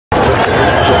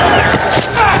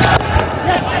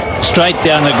straight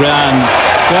down the ground.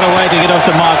 What a way to get off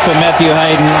the mark for Matthew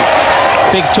Hayden.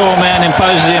 Big tall man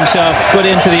imposes himself. Good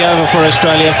into the over for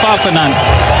Australia. 5 for none.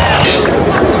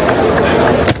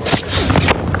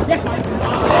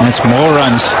 That's more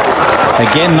runs.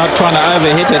 Again, not trying to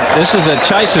overhit it. This is a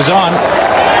chaser's on,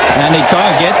 and he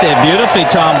can't get there. Beautifully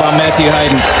timed by Matthew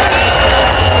Hayden.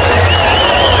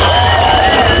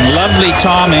 Lovely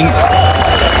timing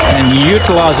and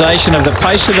utilisation of the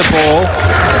pace of the ball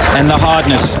and the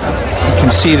hardness. You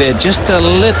can see there just a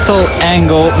little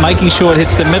angle, making sure it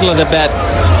hits the middle of the bat,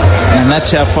 and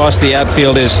that's how fast the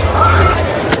outfield is.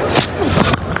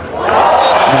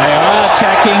 They are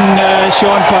attacking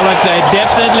Shaun Pollock. They're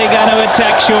definitely going to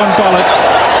attack Shaun Pollock.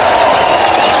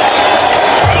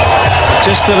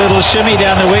 Just a little shimmy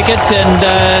down the wicket and,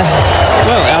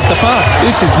 well, out the park.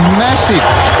 This is massive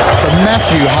for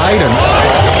Matthew Hayden.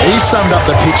 He summed up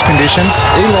the pitch conditions.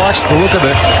 He likes the look of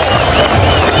it.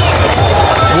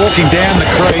 Walking down the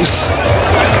crease.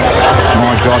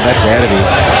 My God, that's out of here.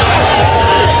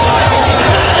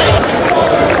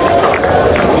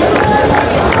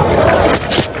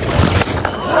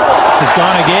 It's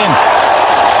gone again.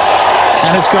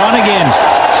 And it's gone again.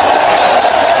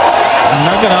 I'm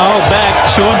not going to hold back.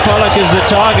 Shaun Pollock is the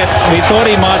target. We thought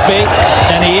he might be,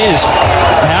 and he is.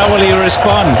 How will he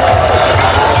respond?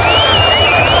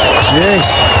 Yes,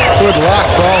 good luck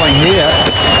bowling here.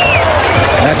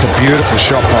 That's a beautiful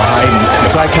shot by Hayden.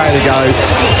 It's okay to go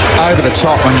over the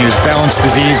top when you're as balanced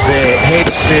as he is there. Head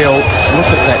still.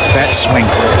 Look at that bat swing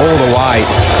all the way.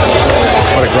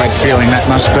 What a great feeling that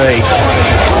must be.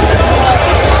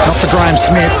 Not for Graham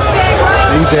Smith.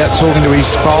 He's out talking to his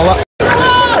bowler.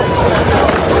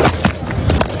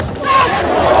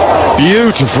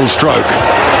 Beautiful stroke.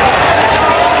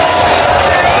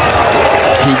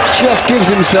 He just gives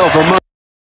himself a moment.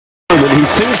 He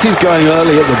thinks he's going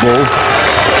early at the ball,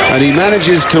 and he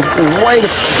manages to wait a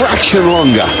fraction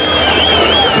longer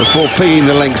before pinging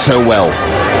the length so well.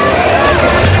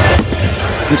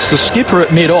 It's the skipper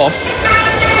at mid-off.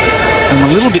 I'm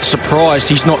a little bit surprised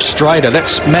he's not straighter.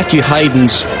 That's Matthew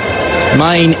Hayden's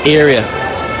main area.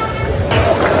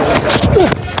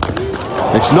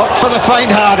 It's not for the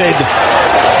faint-hearted.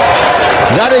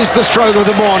 That is the stroke of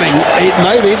the morning. It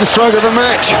may be the stroke of the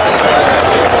match.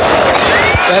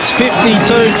 That's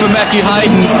 52 for Matthew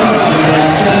Hayden.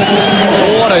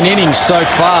 What an innings so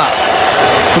far.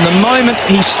 From the moment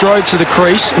he strode to the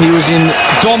crease, he was in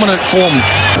dominant form.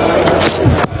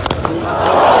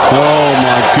 Oh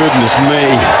my goodness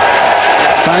me.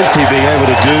 Fancy being able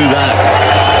to do that.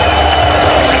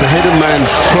 To hit a man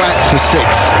flat for 6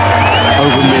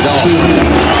 over mid-off.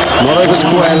 Not over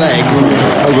square leg,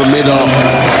 over mid-off.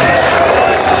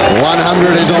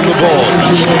 100 is on the board.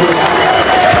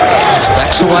 Just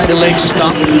backs away the leg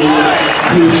stump.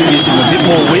 Just gives him a bit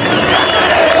more width.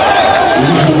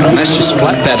 And that's just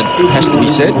flat batted, has to be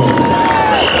said.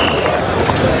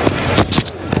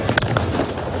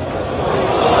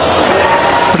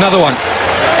 It's another one.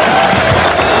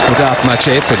 Without much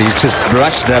effort, he's just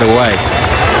brushed that away.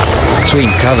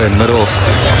 Between cover and middle.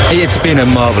 It's been a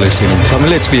marvellous innings. I mean,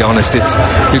 let's be honest,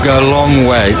 you go a long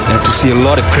way. You have to see a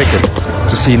lot of cricket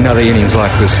to see another innings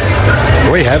like this.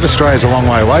 We have Australia's a long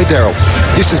way away, Daryl.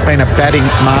 This has been a batting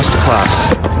masterclass.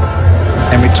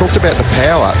 And we talked about the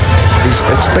power.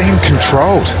 It's been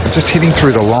controlled. Just hitting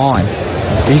through the line.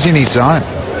 He's in his zone.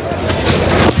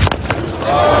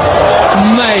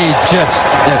 May just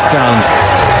have found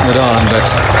it on, but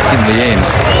in the end.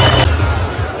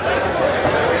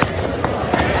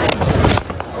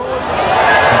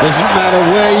 Doesn't matter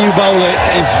where you bowl it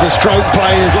if the stroke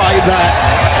play is like that.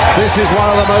 This is one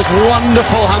of the most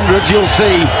wonderful hundreds you'll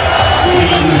see.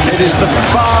 It is the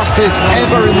fastest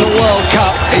ever in the World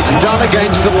Cup. It's done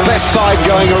against the best side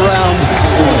going around.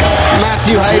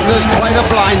 Matthew Hayden has played a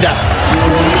blinder.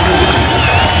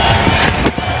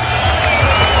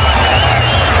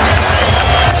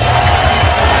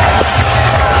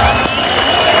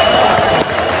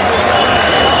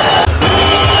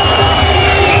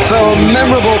 So a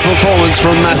memorable performance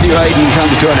from Matthew Hayden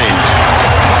comes to an end.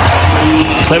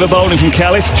 Clever bowling from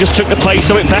Callis, just took the pace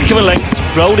of it back of a length,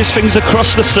 rolled his fingers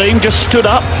across the seam, just stood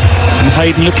up, and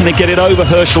Hayden looking to get it over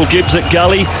Herschel Gibbs at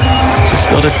gully,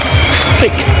 just got a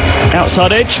thick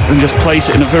outside edge and just place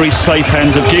it in the very safe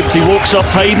hands of Gibbs. He walks off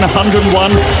Hayden 101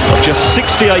 of just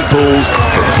 68 balls.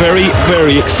 Very,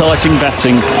 very exciting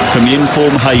batting from the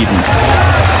in-form Hayden.